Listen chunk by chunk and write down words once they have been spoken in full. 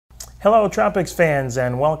Hello Tropics fans,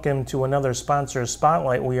 and welcome to another Sponsor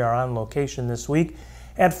Spotlight. We are on location this week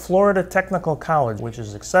at Florida Technical College, which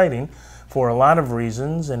is exciting for a lot of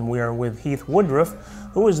reasons, and we are with Heath Woodruff,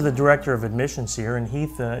 who is the Director of Admissions here. And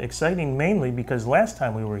Heath, exciting mainly because last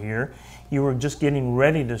time we were here, you were just getting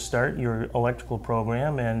ready to start your electrical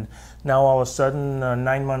program, and now all of a sudden,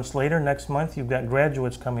 9 months later, next month, you've got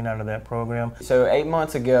graduates coming out of that program. So 8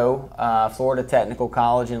 months ago, Florida Technical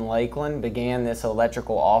College in Lakeland began this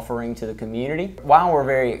electrical offering to the community. Why we're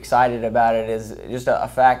very excited about it is just a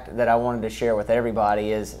fact that I wanted to share with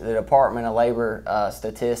everybody is the Department of Labor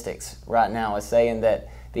statistics right now is saying that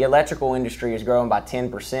the electrical industry is growing by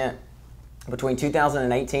 10% between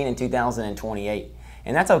 2018 and 2028.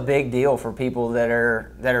 And that's a big deal for people that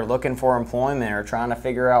are looking for employment or trying to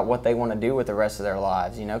figure out what they want to do with the rest of their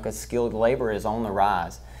lives, you know, because skilled labor is on the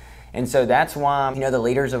rise. And so that's why, you know, the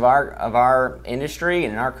leaders of our industry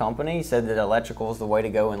and our company said that electrical is the way to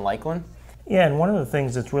go in Lakeland. Yeah, and one of the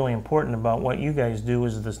things that's really important about what you guys do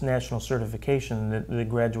is this national certification that the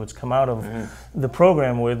graduates come out of the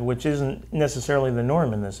program with, which isn't necessarily the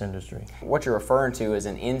norm in this industry. What you're referring to is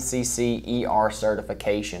an NCCER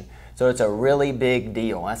certification. So it's a really big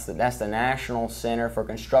deal. That's the National Center for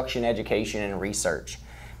Construction Education and Research.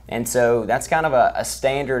 And so that's kind of a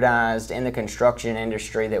standardized in the construction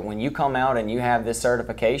industry that when you come out and you have this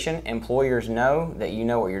certification, employers know that you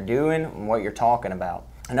know what you're doing and what you're talking about.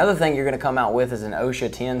 Another thing you're going to come out with is an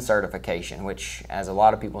OSHA 10 certification, which, as a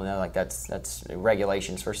lot of people know, like that's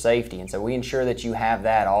regulations for safety. And so we ensure that you have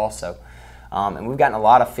that also. And we've gotten a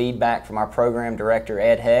lot of feedback from our program director,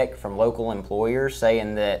 Ed Heck, from local employers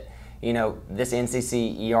saying that, you know, this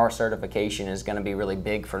NCCER certification is going to be really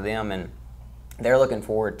big for them, and they're looking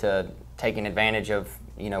forward to taking advantage of,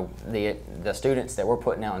 you know, the students that we're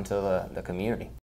putting out into the community.